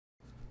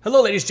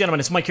Hello ladies and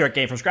gentlemen, it's Mike here at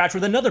Game From Scratch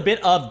with another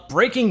bit of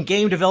breaking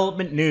game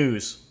development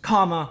news,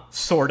 comma,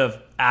 sort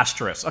of,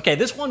 asterisk. Okay,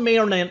 this one may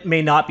or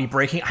may not be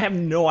breaking. I have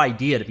no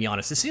idea, to be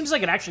honest. It seems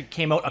like it actually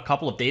came out a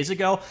couple of days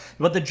ago,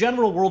 but the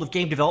general world of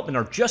game development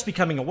are just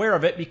becoming aware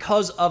of it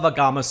because of a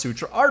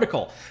Gamasutra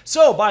article.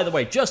 So, by the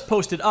way, just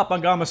posted up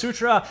on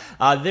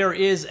Gamasutra, there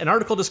is an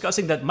article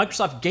discussing that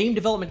Microsoft Game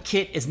Development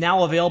Kit is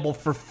now available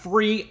for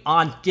free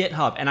on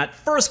GitHub. And at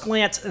first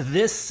glance,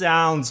 this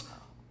sounds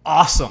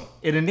awesome.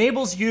 It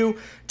enables you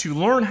to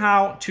learn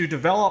how to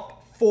develop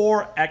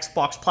for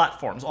Xbox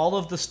platforms. All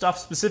of the stuff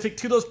specific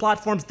to those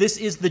platforms, this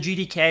is the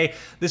GDK.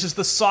 This is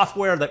the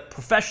software that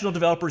professional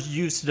developers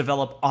use to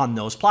develop on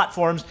those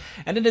platforms,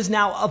 and it is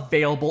now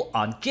available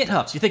on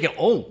GitHub. So you're thinking,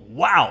 oh,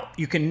 wow,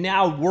 you can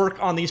now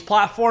work on these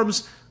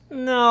platforms?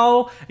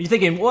 No. You're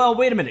thinking, well,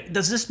 wait a minute.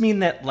 Does this mean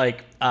that,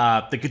 like,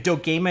 the Godot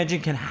game engine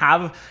can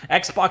have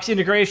Xbox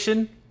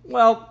integration?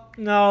 Well,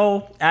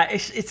 no.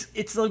 It's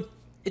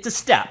a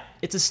step.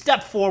 It's a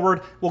step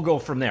forward. We'll go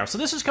from there. So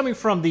this is coming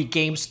from the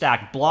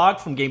GameStack blog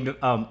from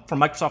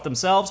Microsoft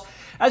themselves.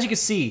 As you can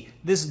see,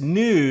 this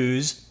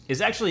news is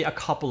actually a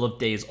couple of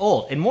days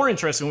old. And more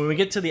interesting, when we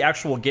get to the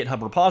actual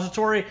GitHub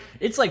repository,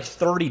 it's like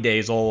 30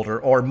 days old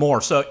or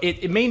more. So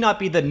it may not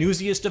be the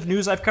newsiest of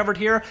news I've covered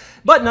here,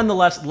 but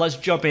nonetheless, let's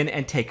jump in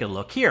and take a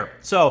look here.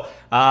 So,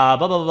 blah,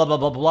 blah, blah, blah,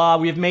 blah, blah.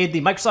 We have made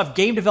the Microsoft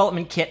Game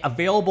Development Kit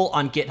available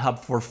on GitHub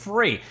for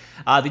free.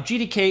 The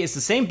GDK is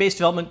the same base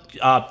development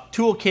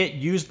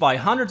toolkit used by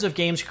hundreds of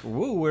games.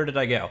 Ooh, where did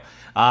I go?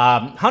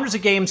 Hundreds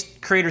of games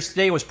creators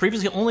today. Was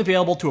previously only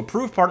available to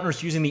approved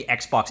partners using the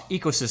Xbox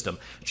ecosystem.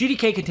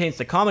 GDK contains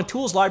the common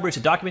tools, libraries,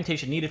 and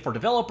documentation needed for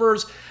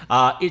developers.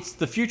 It's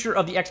the future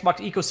of the Xbox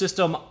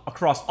ecosystem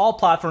across all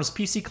platforms,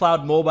 PC,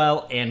 cloud,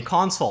 mobile, and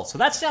console. So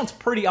that sounds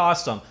pretty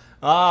awesome.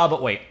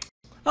 But wait.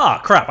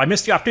 Ah, crap, I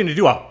missed the opportunity to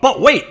do a, but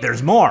wait,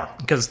 there's more.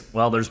 Because,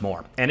 well, there's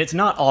more. And it's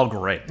not all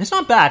great. It's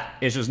not bad,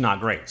 it's just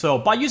not great. So,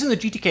 by using the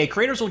GTK,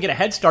 creators will get a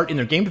head start in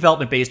their game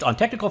development based on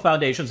technical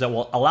foundations that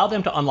will allow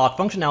them to unlock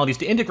functionalities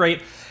to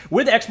integrate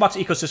with Xbox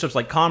ecosystems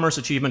like commerce,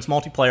 achievements,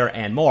 multiplayer,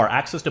 and more.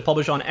 Access to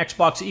publish on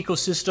Xbox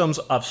ecosystems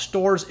of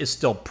stores is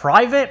still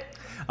private,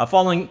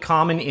 following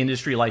common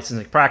industry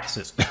licensing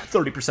practices,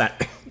 30%.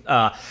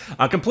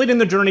 Completing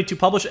the journey to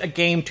publish a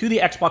game to the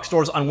Xbox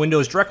stores on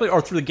Windows directly or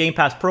through the Game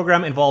Pass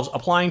program involves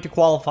applying to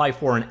qualify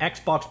for an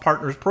Xbox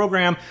Partners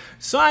program,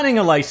 signing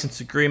a license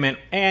agreement,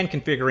 and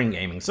configuring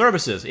gaming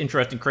services.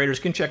 Interested creators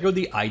can check out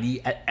the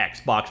ID at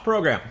Xbox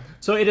program.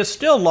 So it is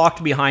still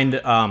locked behind,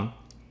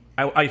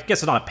 I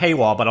guess it's not a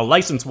paywall, but a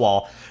license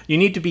wall. You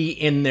need to be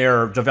in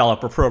their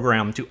developer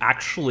program to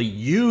actually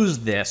use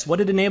this. What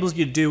it enables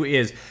you to do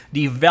is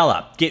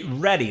develop, get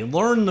ready,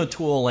 learn the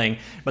tooling,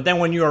 but then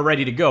when you are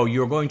ready to go,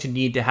 you're going to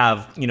need to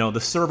have, you know,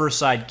 the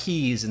server-side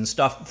keys and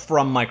stuff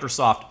from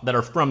Microsoft that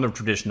are from the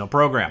traditional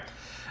program.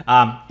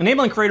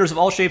 Enabling creators of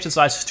all shapes and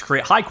sizes to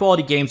create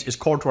high-quality games is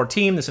core to our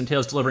team. This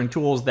entails delivering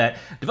tools that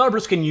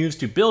developers can use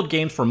to build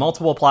games for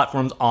multiple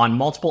platforms on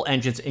multiple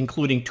engines,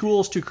 including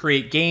tools to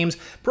create games,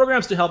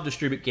 programs to help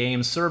distribute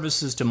games,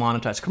 services to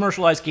monetize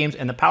commercialized games,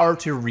 and the power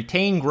to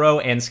retain, grow,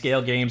 and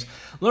scale games.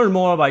 Learn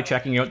more by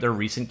checking out their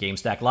recent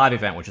GameStack Live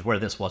event, which is where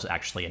this was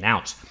actually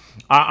announced.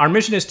 Our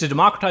mission is to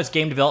democratize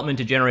game development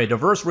to generate a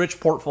diverse, rich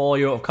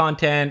portfolio of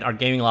content. Our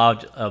gaming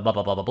lodge, blah,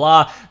 blah, blah, blah,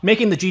 blah.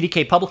 Making the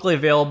GDK publicly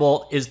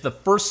available is the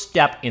first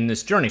step in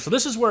this journey. So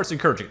this is where it's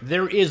encouraging.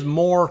 There is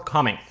more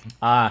coming.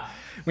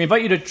 We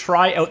invite you to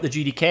try out the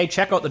GDK,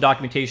 check out the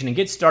documentation, and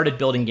get started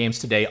building games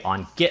today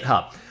on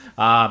GitHub.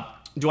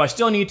 Do I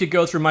still need to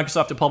go through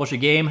Microsoft to publish a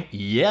game?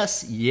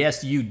 Yes,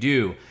 you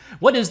do.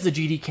 What is the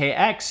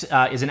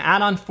GDKX? Is an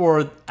add-on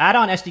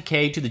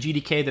SDK to the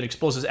GDK that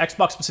exposes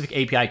Xbox-specific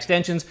API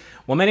extensions.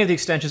 While many of the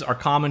extensions are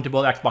common to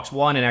both Xbox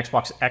One and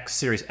Xbox X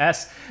Series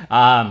S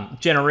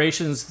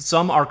generations,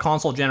 some are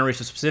console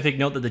generation specific.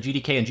 Note that the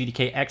GDK and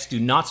GDKX do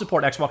not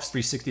support Xbox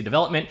 360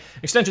 development.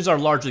 Extensions are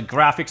largely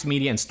graphics,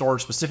 media, and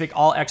storage specific.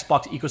 All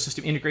Xbox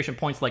ecosystem integration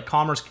points like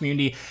commerce,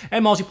 community,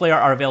 and multiplayer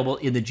are available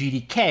in the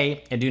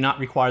GDK and do not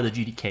require the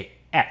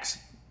GDKX.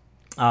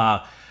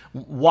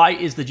 Why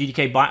is the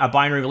GDK a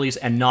binary release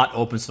and not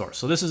open source?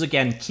 So this is,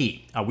 again,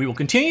 key. We will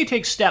continue to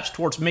take steps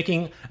towards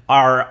making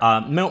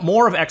our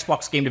more of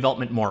Xbox game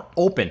development more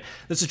open.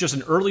 This is just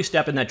an early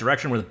step in that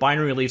direction with a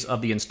binary release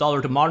of the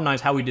installer to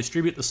modernize how we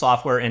distribute the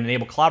software and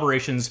enable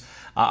collaborations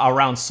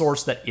around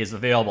source that is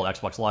available,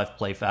 Xbox Live,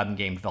 Play, Fab, and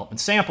game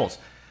development samples.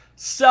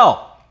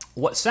 So,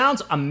 what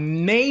sounds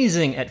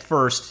amazing at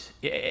first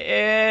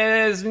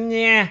is,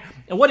 yeah.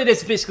 And what it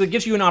is, basically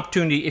gives you an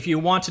opportunity if you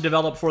want to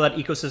develop for that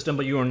ecosystem,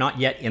 but you are not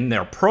yet in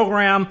their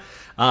program,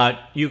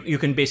 you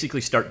can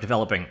basically start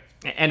developing.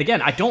 And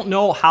again, I don't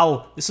know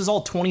how, this is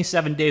all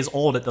 27 days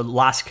old at the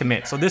last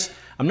commit. So this,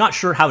 I'm not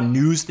sure how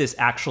news this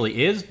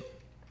actually is,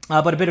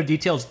 but a bit of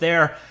details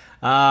there.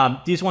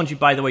 These ones,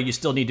 by the way, you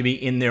still need to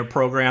be in their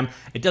program.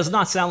 It does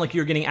not sound like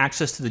you're getting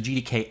access to the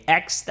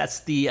GDKX. That's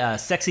the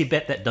sexy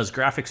bit that does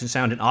graphics and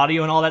sound and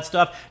audio and all that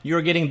stuff.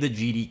 You're getting the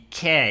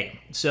GDK.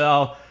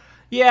 So,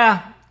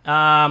 yeah,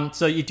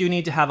 So you do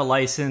need to have a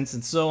license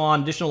and so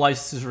on. Additional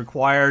licenses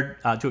required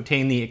to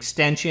obtain the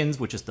extensions,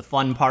 which is the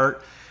fun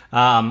part.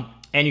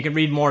 And you can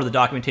read more of the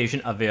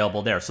documentation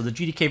available there. So the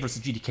GDK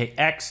versus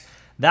GDKX,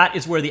 that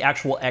is where the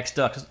actual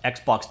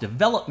Xbox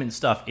development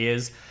stuff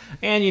is,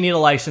 and you need a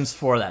license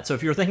for that. So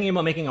if you're thinking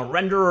about making a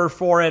renderer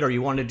for it, or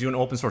you want to do an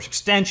open source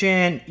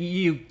extension,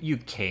 you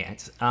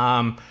can't.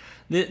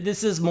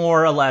 This is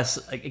more or less,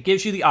 it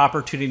gives you the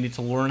opportunity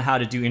to learn how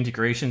to do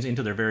integrations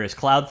into their various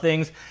cloud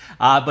things,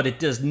 but it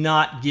does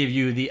not give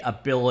you the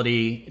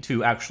ability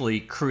to actually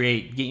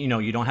create,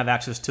 you don't have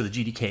access to the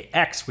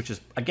GDKX, which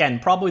is, again,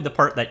 probably the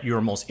part that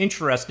you're most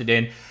interested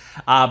in,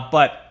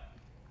 but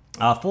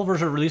full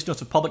version of release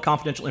notes of public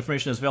confidential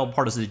information is available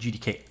part of the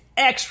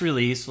GDKX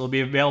release. Will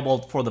be available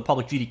for the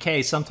public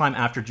GDK sometime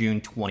after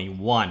June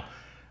 21.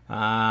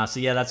 So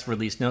yeah, that's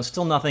release notes.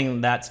 Still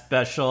nothing that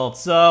special.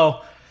 So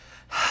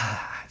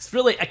it's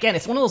really, again,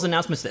 it's one of those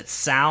announcements that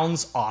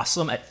sounds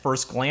awesome at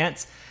first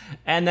glance,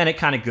 and then it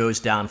kind of goes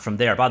down from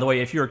there. By the way,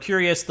 if you're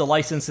curious, the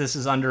license this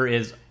is under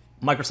is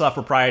Microsoft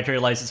proprietary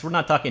license. We're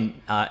not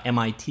talking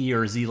MIT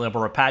or zlib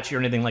or Apache or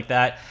anything like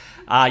that.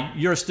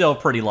 You're still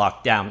pretty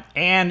locked down.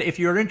 And if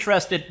you're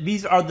interested,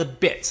 these are the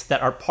bits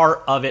that are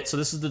part of it. So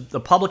this is the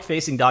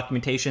public-facing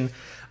documentation.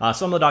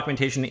 Some of the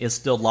documentation is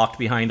still locked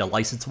behind a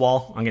license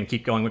wall. I'm going to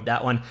keep going with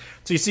that one.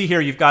 So you see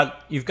here, you've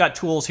got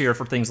tools here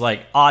for things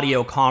like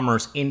audio,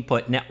 commerce,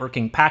 input,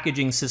 networking,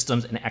 packaging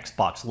systems, and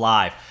Xbox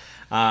Live.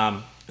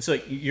 So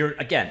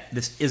again,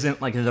 this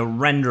isn't like the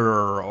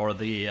renderer or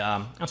the,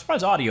 I'm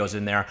surprised audio's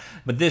in there,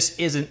 but this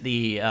isn't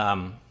the,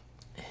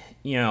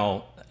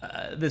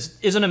 this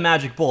isn't a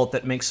magic bullet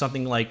that makes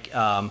something like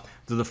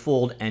the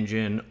Fold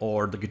engine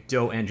or the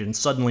Godot engine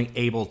suddenly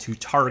able to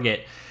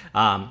target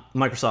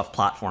Microsoft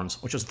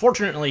platforms, which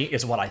unfortunately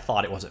is what I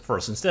thought it was at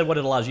first. Instead, what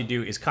it allows you to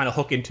do is kind of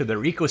hook into their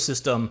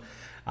ecosystem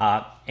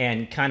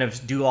and kind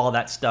of do all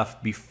that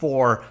stuff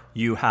before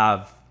you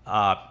have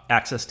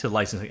access to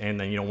licensing, and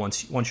then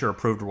once you're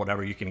approved or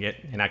whatever, you can get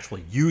and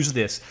actually use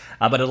this.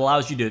 But it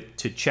allows you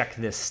to check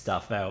this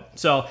stuff out.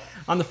 So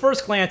on the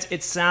first glance,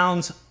 it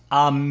sounds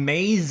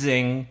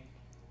amazing,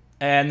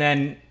 and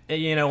then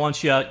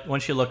once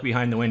you look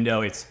behind the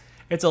window, it's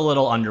a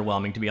little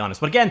underwhelming, to be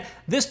honest. But again,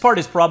 this part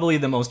is probably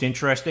the most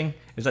interesting,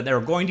 is that they're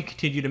going to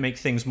continue to make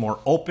things more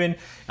open.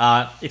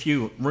 If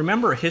you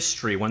remember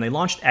history, when they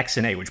launched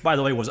XNA, which by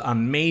the way was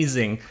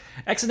amazing,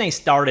 XNA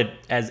started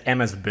as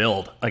MS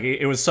Build. Like,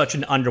 it was such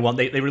an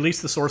underwhelming. They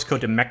released the source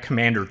code to Mech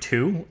Commander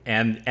 2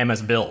 and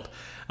MS Build.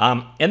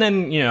 And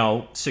then,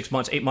 6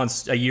 months, 8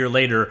 months, a year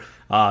later,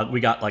 we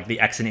got like the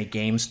XNA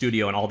Game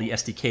Studio and all the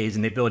SDKs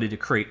and the ability to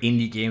create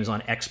indie games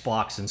on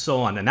Xbox and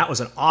so on. And that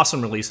was an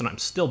awesome release, and I'm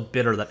still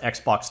bitter that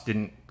Xbox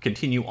didn't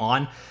continue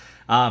on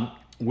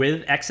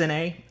with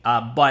XNA.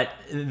 But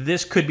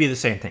this could be the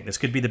same thing. This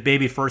could be the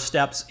baby first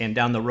steps, and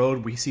down the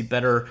road we see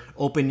better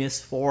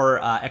openness for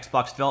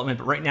Xbox development.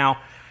 But right now,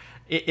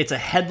 it's a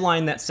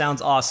headline that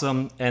sounds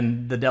awesome,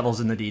 and the devil's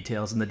in the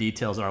details, and the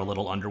details are a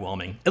little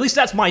underwhelming. At least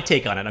that's my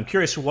take on it. I'm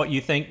curious what you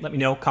think. Let me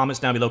know. Comments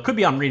down below. Could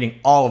be I'm reading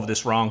all of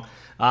this wrong.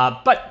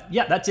 But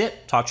yeah, that's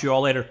it. Talk to you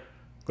all later.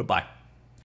 Goodbye.